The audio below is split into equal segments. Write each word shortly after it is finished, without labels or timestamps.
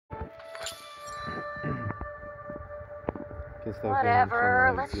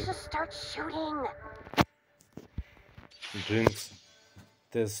Whatever, let's just start shooting. Jinx,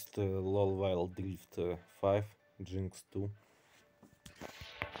 test LOL Wild Drift 5, Jinx 2.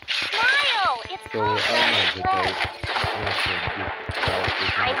 Smile! It's So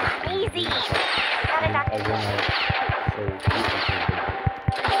I'm crazy! Got a doctor.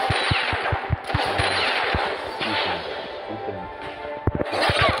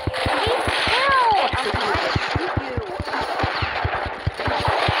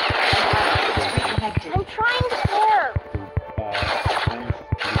 I'm trying to care.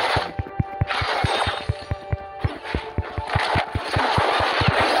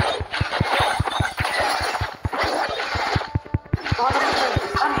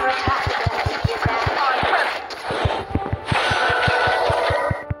 Under attack. Is that on purpose?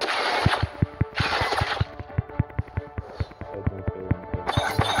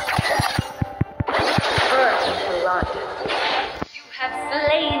 First blood. You have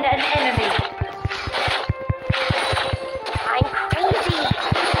slain an enemy. I'm crazy.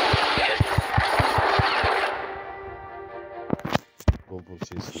 Go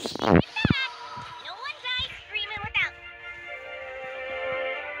purchase. No one dies screaming without.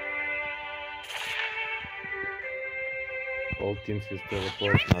 All teams with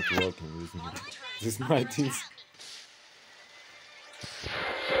teleport not working with me. This is my teams.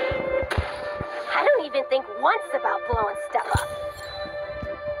 I don't even think once about blowing stuff up.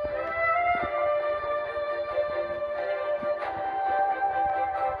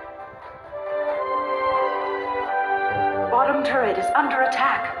 Bottom turret is under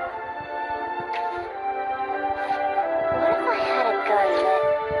attack. What if I had a gun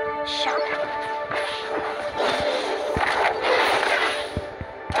that shot?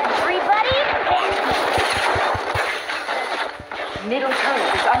 Everybody, Middle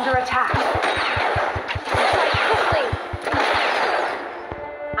turret is under attack. quickly!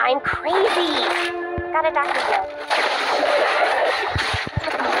 I'm crazy! Got a doctor bill.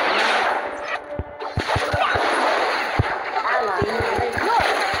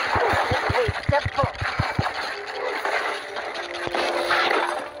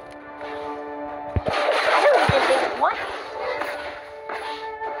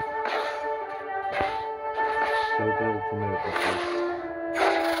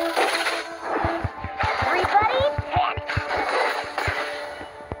 Everybody, panic!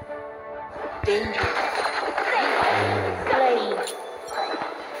 Danger. Slain.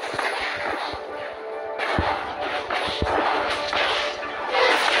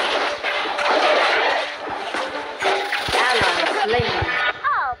 Ally slain.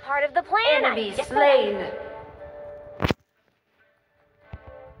 All part of the plan. Enemy slain.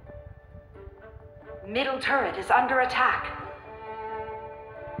 Middle turret is under attack.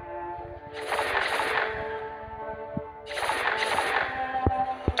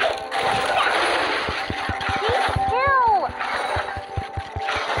 Still.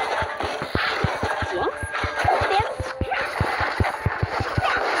 Jinx?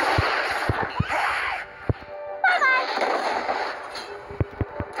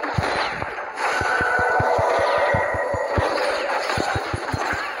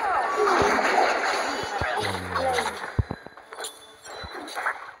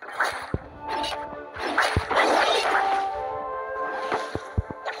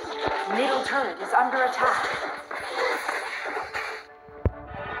 Middle turret is under attack.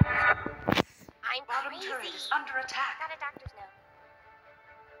 I'm Bottom crazy. turret is under attack. Got a doctor's note.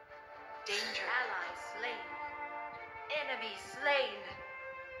 Danger. Ally slain. Enemy slain.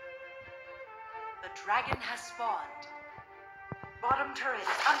 The dragon has spawned. Bottom turret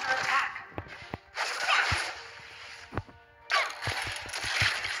is under attack.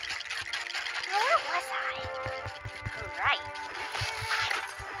 Where was I? Right.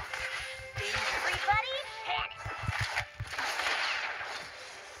 Everybody, panic.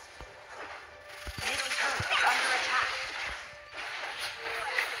 Middle turret is under attack.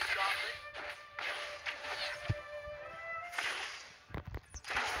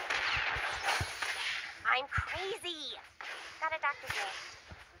 I'm crazy. Got a doctor's note.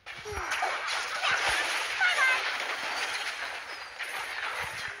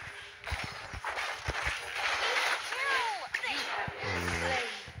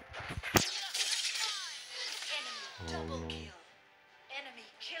 Enemy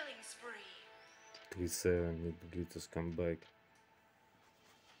killing spree. 3-7 need Brutus come back.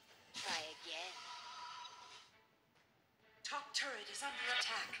 Try again. Top turret is under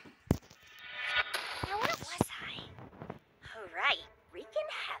attack. Now where was I? Oh, right. Wreaking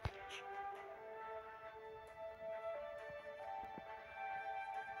havoc.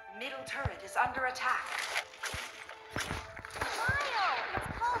 Middle turret is under attack.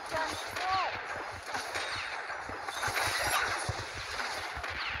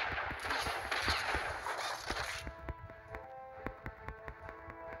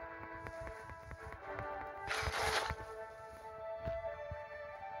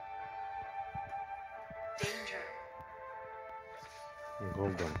 Danger.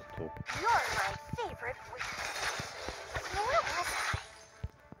 Gold on top. You're my favorite witch. Where was I?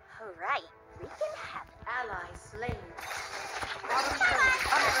 Alright, we can have it. Ally slain. Bottom turret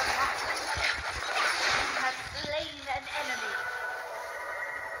under attack. You have slain an enemy.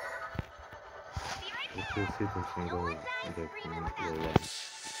 If you see them from gold, they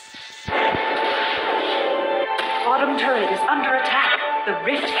Bottom turret is under attack. The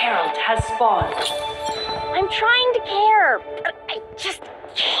Rift Herald has spawned. I'm trying to care, but I just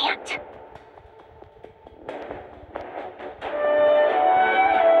can't.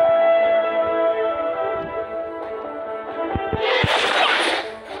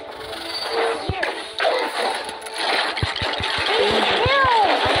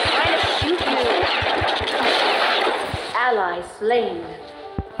 Ally slain.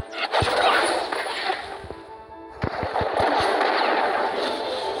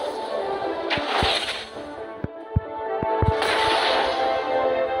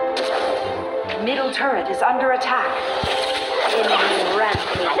 Middle turret is under attack. Enemy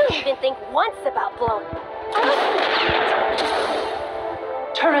rampage. I don't even think once about blowing.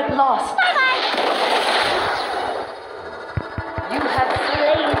 Turret lost. You have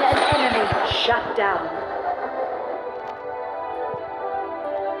slain an enemy. Shut down.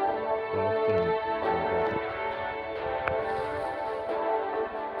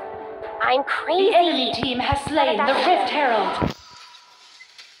 I'm crazy. The enemy team has slain the Rift Herald.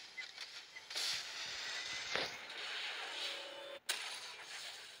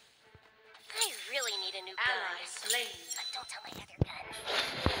 I really need a new gun. Ally slain. But don't tell my other guns.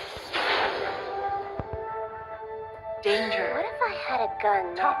 Danger. What if I had a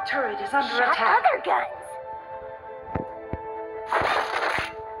gun that Top turret is under shot attack. other guns?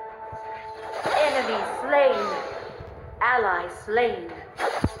 Enemy slain. Ally slain.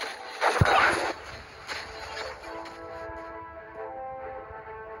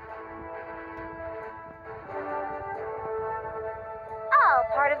 All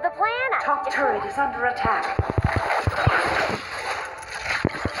part of the plan. Top turret is under attack.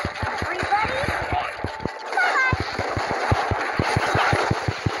 Everybody,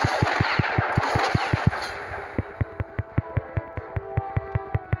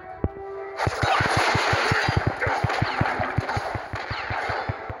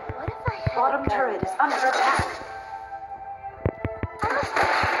 what if I had Bottom a gun turret is under attack.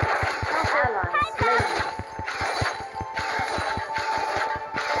 Ally slain.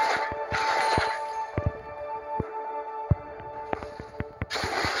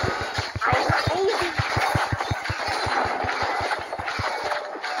 I'm crazy.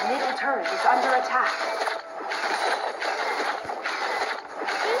 Middle turret is under attack.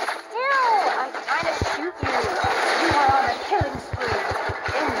 Be still. I'm trying to shoot you. You are on a killing spree.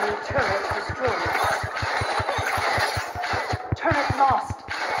 Enemy turret destroyed. Turret lost.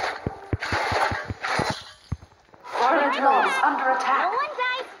 Turret lost under No attack. one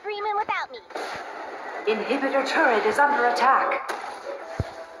dies screaming without me. Inhibitor turret is under attack.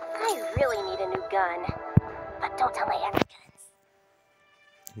 I really need a new gun. But don't tell my other guns.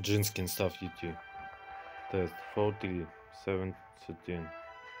 Jinskin stuff YouTube. Test 47 13.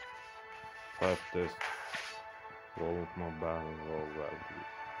 5 test. Roll mobile, roll value.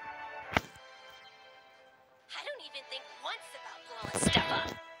 I don't even think once about blowing stuff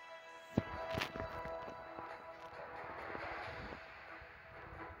up.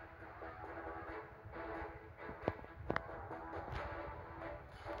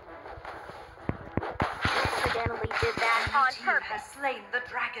 Accidentally did that on Team purpose. has slain the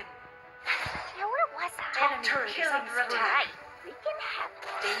dragon. Now where was I? Top turret is under attack. Right. We can have it.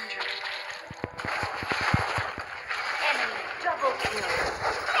 Danger. Enemy double kill.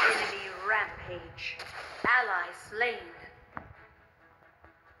 Enemy rampage. Ally slain.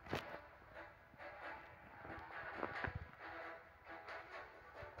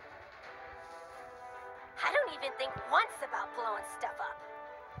 I don't even think once about blowing stuff up.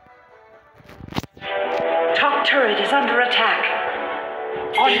 Top turret is under attack.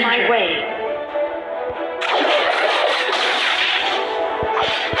 On my way.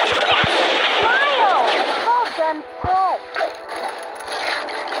 Smile! All done full.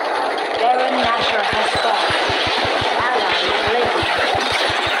 Baron Nashor has spawned. Ally slain.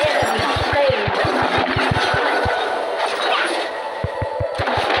 Enemy slain.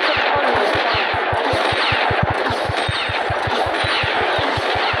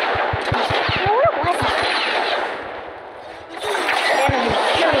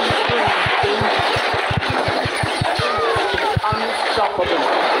 unstoppable.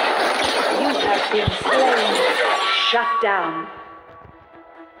 You have been slain. Shut down.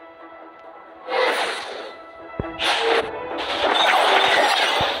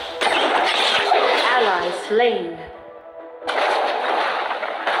 Ally slain.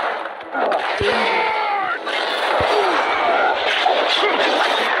 Danger.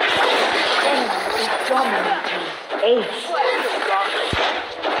 Enemy is dominating. Ace.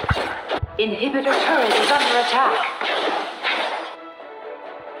 Inhibitor turret is under attack.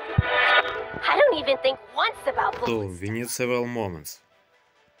 I don't even think once about So, bullets. we need several moments.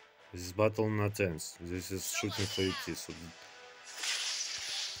 This is battle not tense. This is shooting for ET. So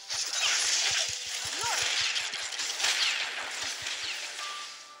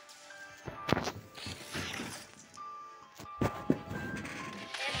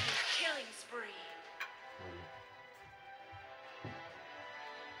Enemy killing spree.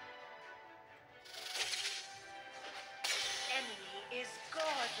 Enemy is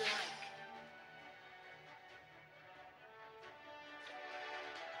godlike.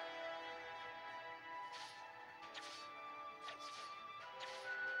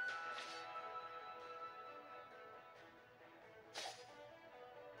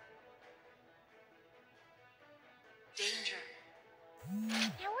 Danger.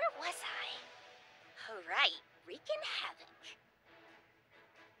 Now where was I? Alright, wreaking havoc.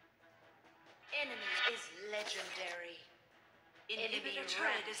 Enemy is legendary. Inhibitor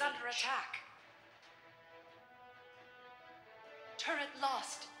turret is under attack. Turret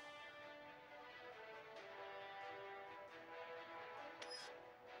lost.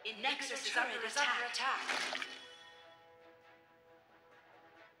 Nexus is under attack.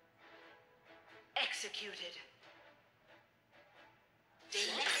 Executed. Danger.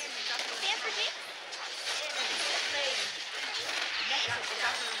 Stand for me? Enemy slain. Nexus is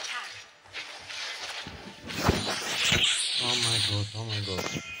under attack. oh my god, oh my god.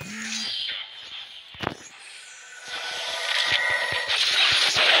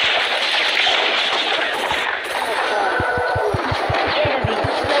 Enemy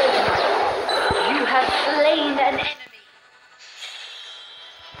slain. You have slain an enemy.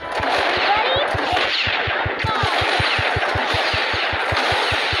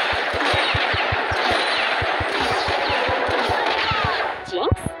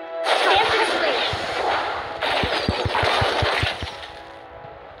 Jinx? Stand for the blade.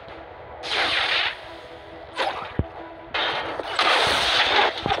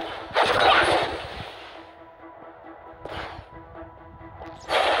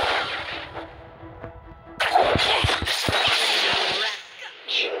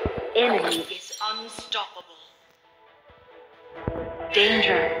 Enemy is unstoppable.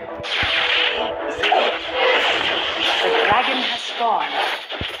 Danger. The dragon has spawned.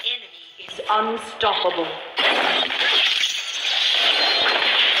 Enemy is unstoppable.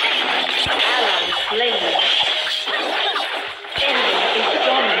 Ally slain. Enemy is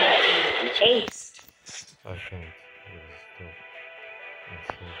dominating. Aced. I can't.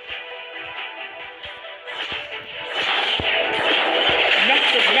 Stop.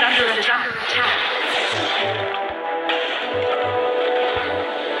 Nexus is under attack.